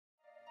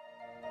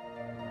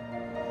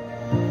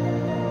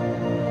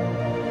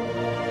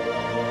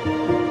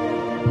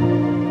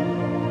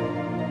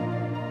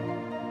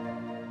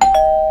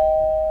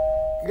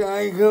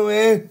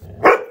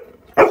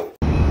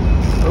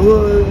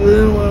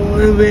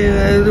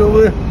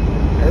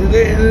At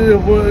the end of the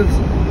woods,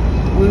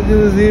 we're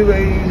gonna see if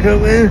I can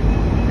come in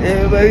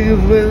and if I can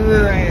spend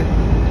the night.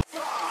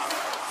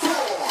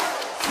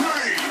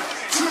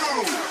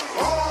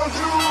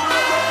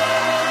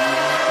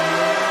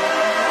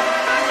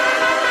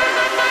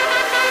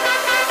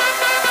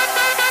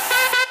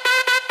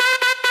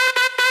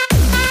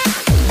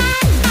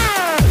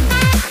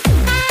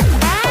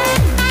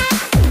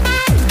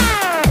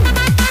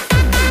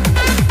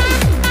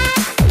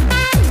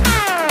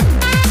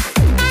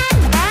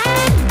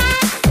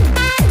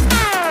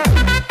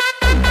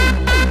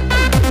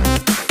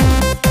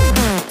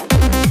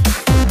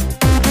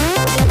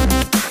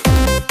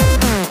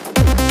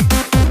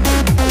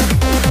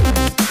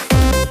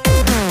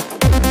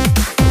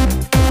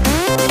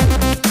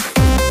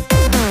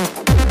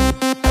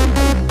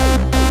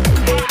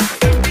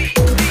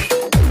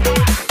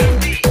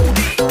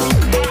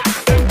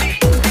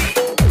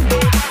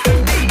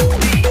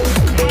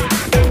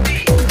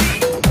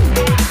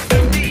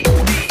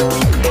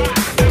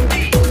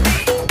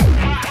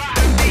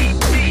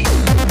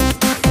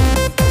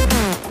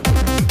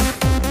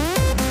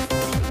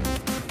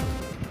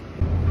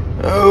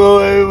 Hello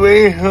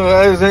everybody,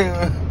 I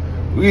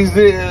think we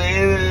see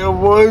in the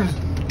woods.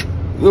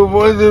 The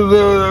woods is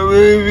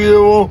really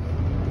beautiful,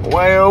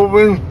 wide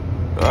open,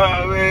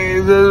 very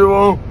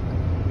accessible.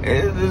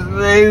 It's just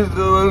nice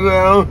to look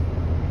around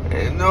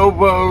and no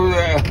problem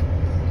there.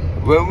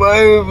 But my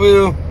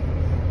review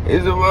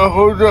is about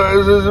hotel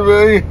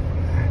accessibility,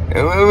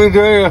 and let me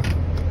tell you,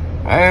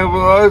 I have a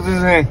lot to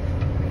say.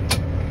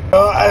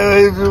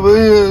 I like the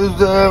video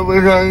that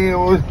we're talking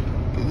about.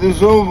 The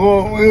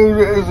so-called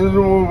wheelchair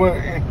accessible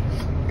parking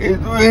is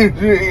really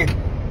tricky.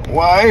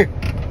 Why?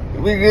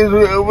 Because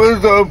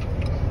first off,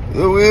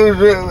 the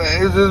wheelchair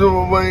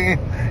accessible parking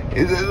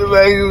is at the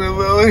back of the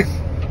building.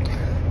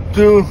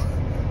 Two,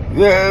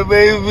 there are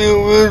very few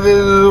wheelchair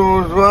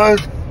accessible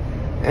spots.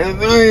 And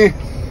three,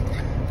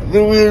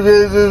 the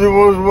wheelchair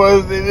accessible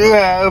spots that you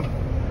have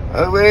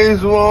are very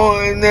small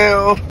and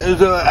narrow. And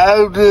so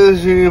after the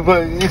street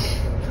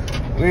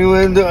parking, we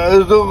went to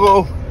our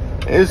so-called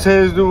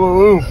accessible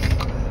room.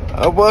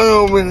 Upon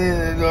opening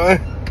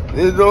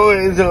the door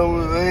is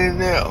open right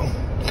now.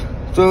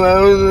 So that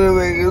was a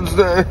big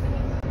concern.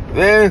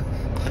 Then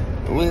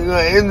we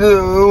got into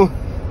the room,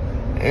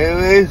 and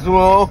very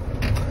small,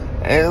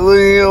 and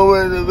looking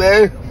over the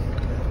bed,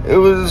 it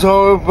was a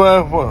taller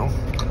platform.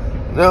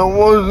 Now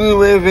most of you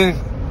may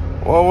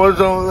think, well, what's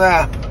on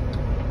that?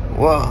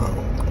 Well,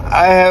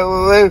 I have a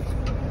lift,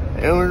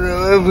 and when the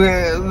lift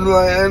hands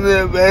lie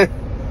under the bed,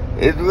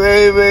 it's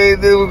very, very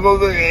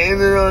difficult to get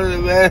in and out of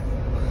the bed.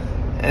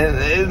 And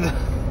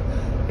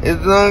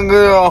it's not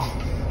good at all.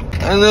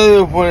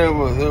 Another point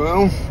about the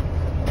room,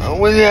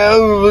 when you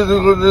have a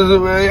physical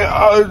disability,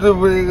 odds are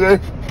pretty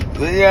good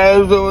that you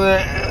have someone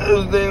that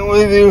is staying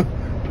with you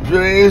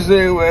during your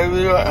stay wherever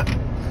you are.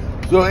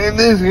 So in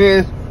this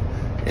case,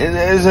 in the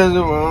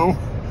accessible room,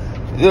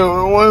 there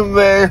was one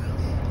bed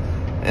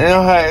and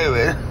a higher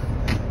bed.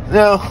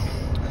 Now,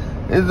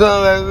 it's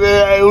not like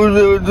I wish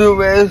there were two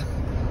beds,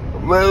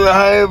 but the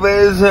higher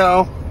bed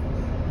itself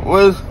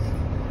was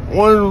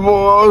one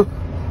wall,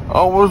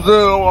 almost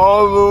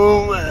all the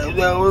room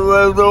that was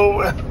left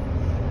over.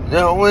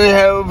 Now when you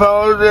have a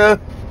power there,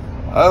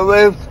 a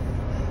lift,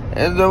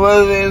 and some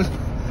other things,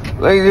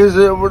 like I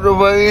said with the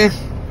parking,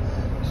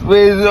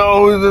 space is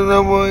always the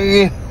number one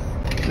key.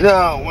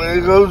 Now, when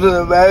it comes to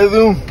the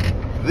bathroom,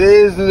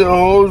 this is the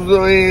whole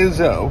story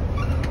itself.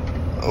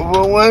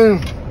 For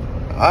one,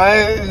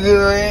 I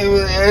didn't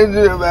even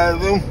enter the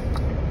bathroom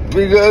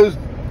because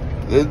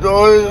the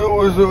doors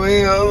were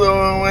swinging out the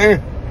wrong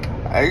way.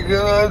 I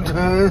cannot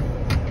turn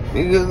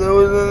because there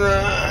was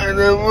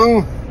enough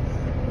room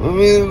for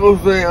me to go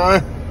straight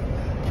on,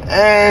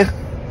 and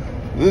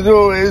the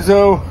door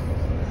itself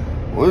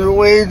was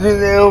way too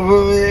narrow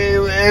for me to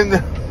even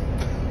enter.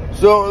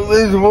 So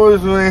this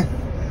forced me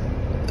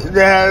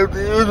to have to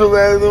use the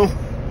bathroom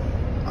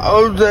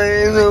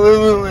outside in the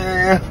living room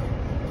area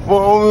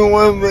for only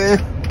one thing.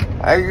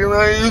 I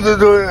cannot use the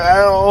toilet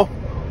at all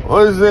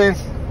or sink.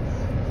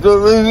 So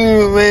this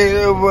even made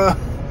it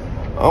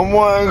a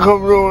more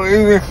uncomfortable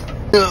evening.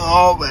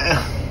 All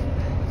back.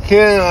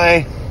 Ken and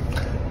I,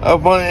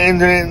 upon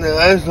entering the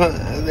restaurant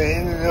at the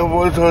end of the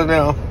Fourth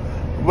Hotel,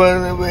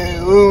 found it very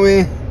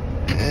roomy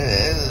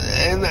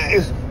and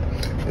nice.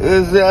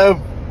 The staff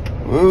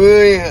were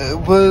really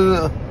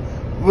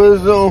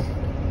personal,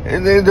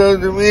 and they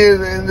talked to me as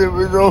an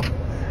individual,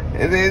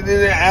 and they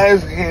didn't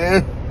ask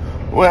Ken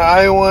what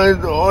I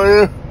wanted to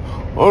order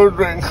or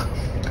drink,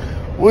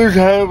 which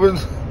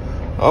happens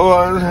a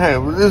lot of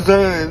time. But this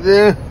time it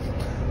did.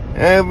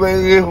 And I'm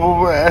very grateful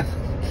for that.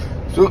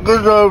 So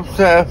good job,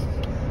 staff,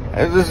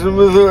 at the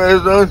Smith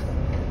restaurant.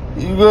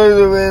 You guys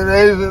are very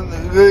nice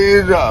and good at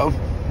your job.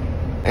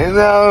 And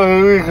now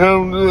here we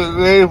come to the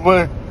great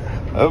part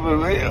of the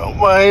video,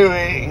 my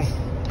rating.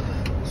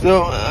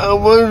 So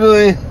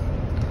unfortunately,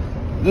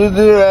 due to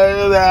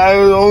that I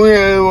was only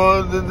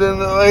able to turn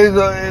the lights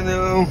on in the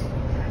room,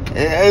 and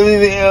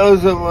everything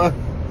else about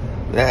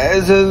the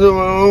accessible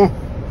room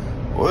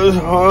was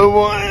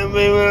horrible and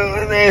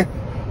maybe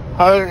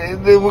hard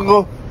and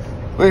difficult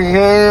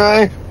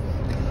because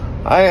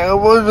I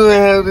unfortunately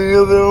have to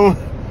give them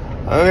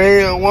I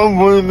made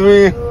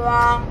 1.3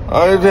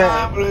 out of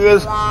 10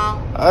 because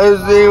I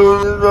stay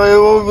with the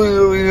driver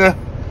because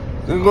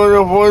they're going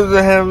to force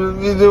to have the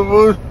decent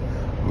food,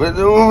 but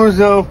the room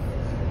itself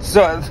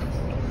sucks.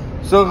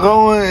 So come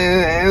on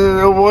and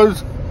it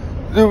was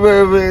to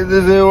benefit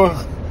the disabled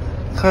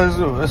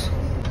customers.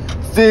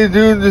 Stay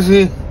tuned to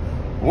see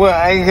what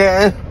I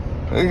can't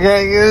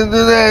get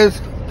into this.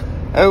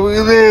 Have a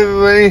good day,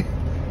 everybody.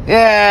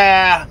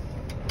 Yeah!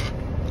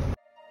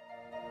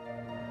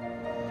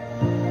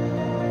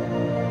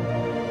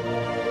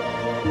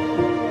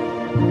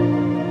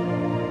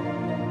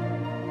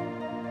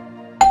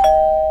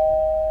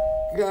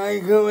 Can I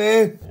come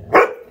in?